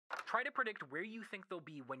Try to predict where you think they'll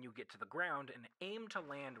be when you get to the ground and aim to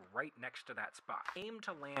land right next to that spot. Aim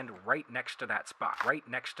to land right next to that spot. Right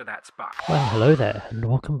next to that spot. Well, hello there, and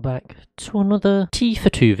welcome back to another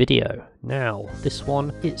TF2 video. Now, this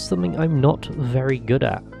one, it's something I'm not very good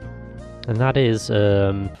at. And that is,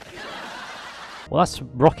 well, that's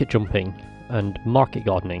rocket jumping and market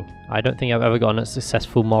gardening. I don't think I've ever gotten a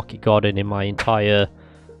successful market garden in my entire,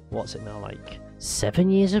 what's it now, like 7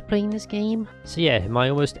 years of playing this game? So yeah, in my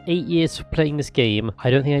almost 8 years of playing this game, I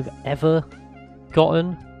don't think I've ever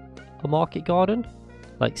gotten a market garden,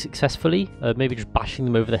 like successfully, maybe just bashing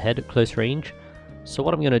them over the head at close range. So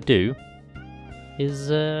what I'm going to do is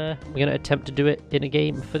we're going to attempt to do it in a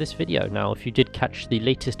game for this video. Now, if you did catch the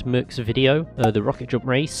latest Mercs video, the rocket jump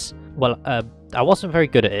race, well, I wasn't very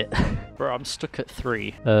good at it. Bro, I'm stuck at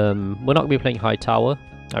 3. We're not going to be playing High Tower.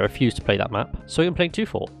 I refuse to play that map. So we're going to be playing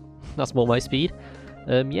 2-4. That's more my speed.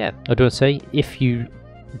 Yeah, I do want to say, if you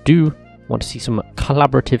do want to see some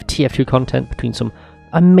collaborative TF2 content between some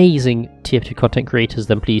amazing TF2 content creators,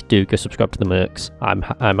 then please do go subscribe to the Mercs. I'm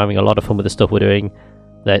having a lot of fun with the stuff we're doing.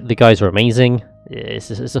 The guys are amazing. It's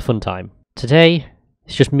a fun time. Today,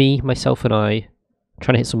 it's just me, myself and I,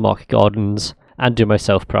 trying to hit some market gardens and do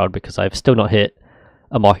myself proud because I've still not hit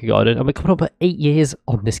a market garden. And we're coming up at 8 years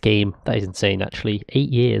on this game. That is insane, actually. 8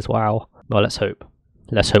 years, wow. Well, let's hope.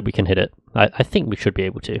 Let's hope we can hit it. I think we should be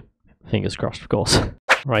able to. Fingers crossed, of course.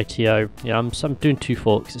 Rightio. Yeah, I'm doing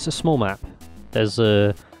 2-4 because it's a small map. There's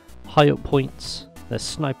high up points. There's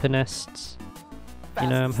sniper nests. You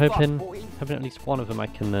know, I'm hoping at least one of them I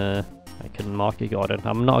can market garden.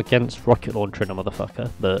 I'm not against rocket launchering a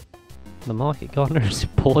motherfucker, but the market gardener is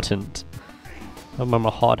important. I'm wearing my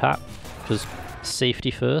hard hat because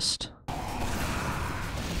safety first.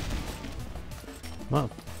 Wow.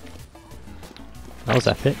 That was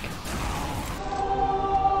epic.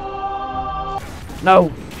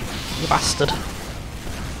 No! You bastard!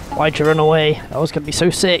 Why'd you run away? That was gonna be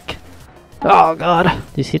so sick! Oh god! Do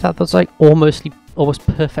you see that? That's like almost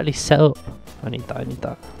perfectly set up. I need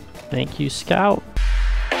that. Thank you, Scout!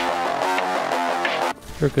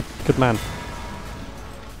 You're a good man.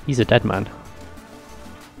 He's a dead man.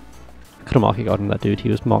 I could have market gardened that dude, he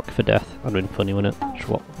was marked for death. That'd been funny, wouldn't it?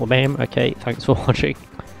 Well, ma'am, okay, thanks for watching.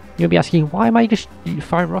 You'll be asking, why am I just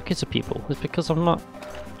firing rockets at people? It's because I'm not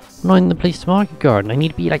in the place to market garden. I need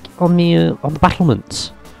to be like on the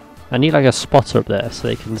battlements. I need like a spotter up there so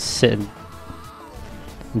they can sit and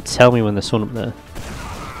tell me when there's someone up there.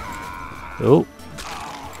 Oh.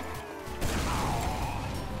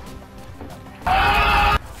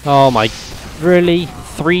 Oh my, really?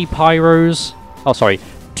 3 pyros? Oh sorry,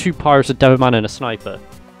 2 pyros, a demo man and a sniper.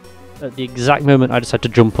 At the exact moment I just had to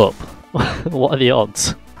jump up. What are the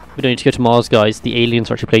odds? We don't need to go to Mars, guys. The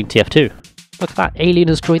aliens are actually playing TF2. Look at that, alien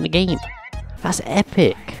has joined the game. That's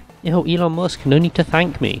epic. Yo, Elon Musk, no need to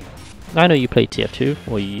thank me. I know you play TF2,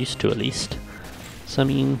 or you used to at least. So I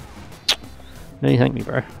mean, no need to thank me,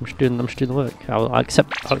 bro. I'm just doing the work. I'll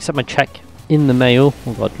accept my check in the mail.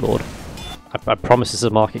 Oh god, lord. I promise this is a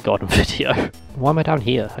market garden video. Why am I down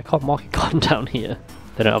here? I can't market garden down here.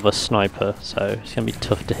 They don't have a sniper, so it's gonna be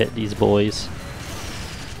tough to hit these boys.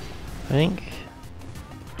 I think.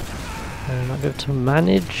 I might be able to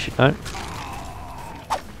manage. No.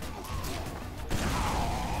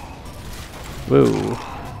 Whoa.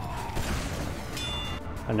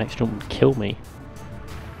 Our next jump would kill me.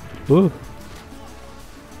 Woo.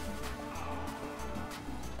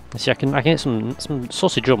 See, I can hit some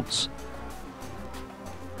saucy jumps,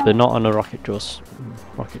 but not on a rocket jump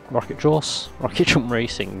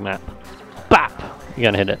racing map. Bap! You're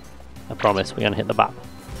gonna hit it. I promise. We're gonna hit the bap.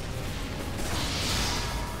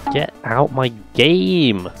 Get out my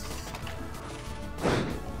game!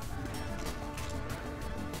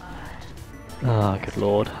 Ah, good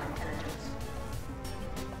lord.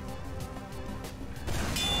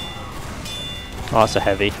 Oh, that's a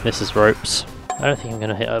heavy. This is ropes. I don't think I'm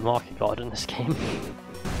gonna hit a market guard in this game.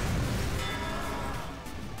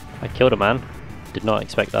 I killed a man. Did not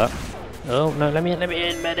expect that. Oh no, let me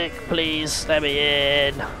in, medic, please, let me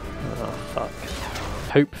in! Oh fuck.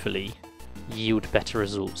 Hopefully yield better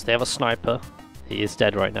results. They have a sniper. He is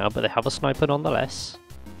dead right now, but they have a sniper nonetheless.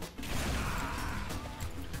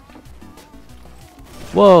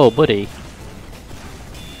 Whoa, buddy.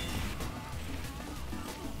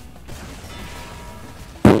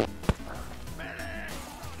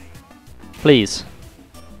 Please.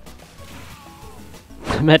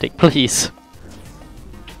 Medic, please.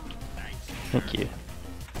 Thank you.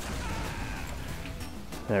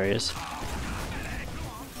 There he is.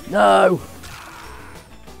 No!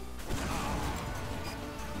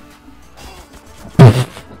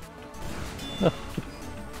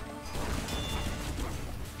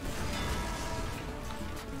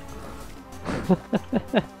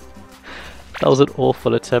 That was an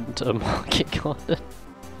awful attempt at a market garden.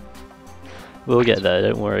 We'll get there,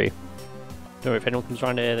 don't worry. Don't worry, if anyone comes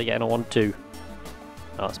around here, they're getting a 1-2.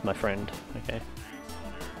 Oh, that's my friend. Okay.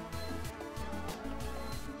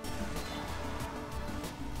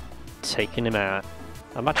 Taking him out.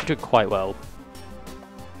 I'm actually doing quite well.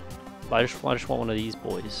 But I just want one of these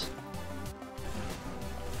boys.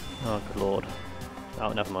 Oh, good lord.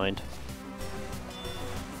 Oh, never mind.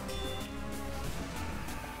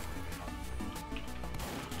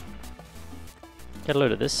 Get a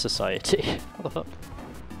load of this society. What the fuck?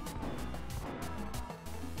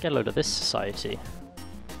 Get a load of this society.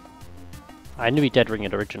 I knew he dead ring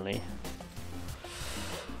it originally.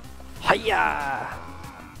 Hiya!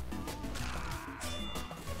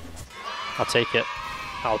 I'll take it.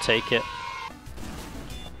 I'll take it.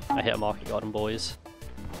 I hit a market garden, boys.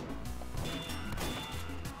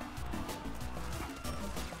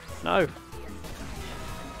 No!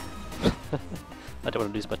 I don't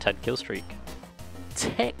want to lose my 10 kill streak.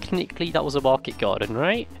 Technically that was a market garden,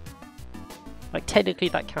 right? Like, technically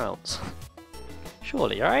that counts.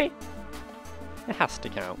 Surely, right? It has to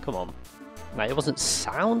count, come on. Like, it wasn't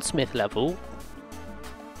Soundsmith level,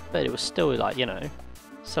 but it was still, like, you know,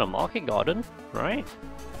 still a market garden, right?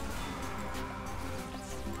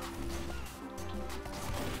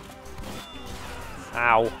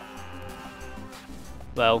 Ow.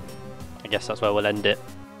 Well, I guess that's where we'll end it.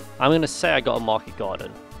 I'm gonna say I got a market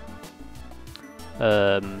garden.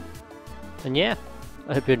 And yeah,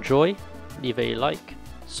 I hope you enjoy. Leave a like,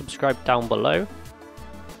 subscribe down below,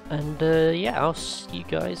 and yeah, I'll see you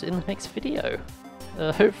guys in the next video.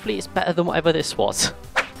 Hopefully it's better than whatever this was.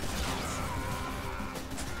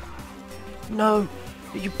 No,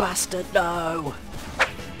 you bastard, no!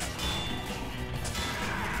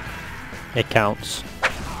 It counts.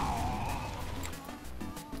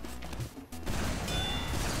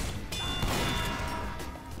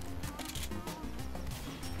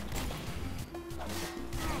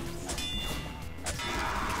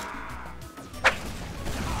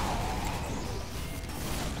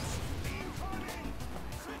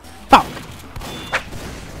 Fuck!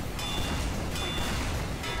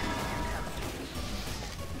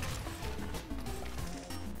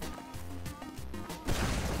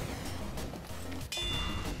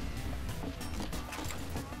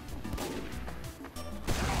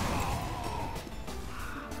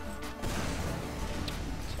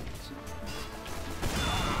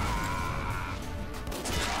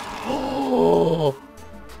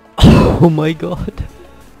 Oh my god.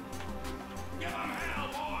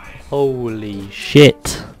 Holy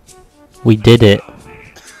shit. We did it.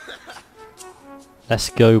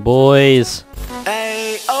 Let's go, boys.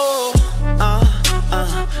 Hey, oh,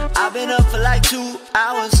 I've been up for like 2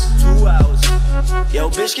 hours. 2 hours.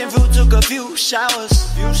 Yo, bitch came through, took a few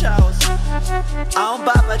showers. I don't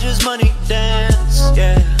bop, I just money dance,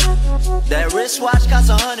 yeah. That wristwatch costs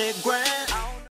 100 grand.